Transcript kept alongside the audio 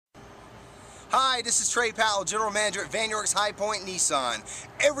Hi, this is Trey Powell, General Manager at Van York's High Point Nissan.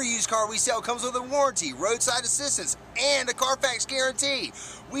 Every used car we sell comes with a warranty, roadside assistance, and a Carfax guarantee.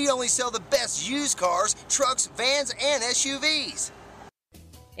 We only sell the best used cars, trucks, vans, and SUVs.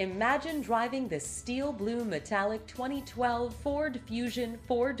 Imagine driving this steel blue metallic 2012 Ford Fusion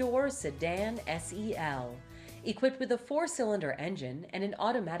 4-door sedan SEL, equipped with a 4-cylinder engine and an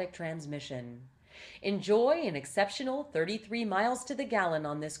automatic transmission. Enjoy an exceptional 33 miles to the gallon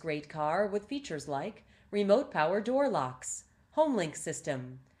on this great car with features like remote power door locks, HomeLink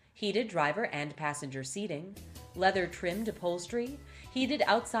system, heated driver and passenger seating, leather-trimmed upholstery, heated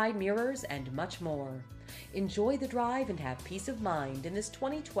outside mirrors, and much more. Enjoy the drive and have peace of mind in this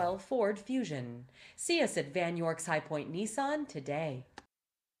 2012 Ford Fusion. See us at Van York's High Point Nissan today.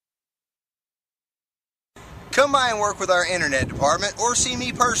 Come by and work with our internet department or see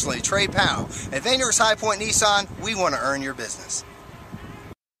me personally, Trey Powell. At Van York's High Point Nissan, we want to earn your business.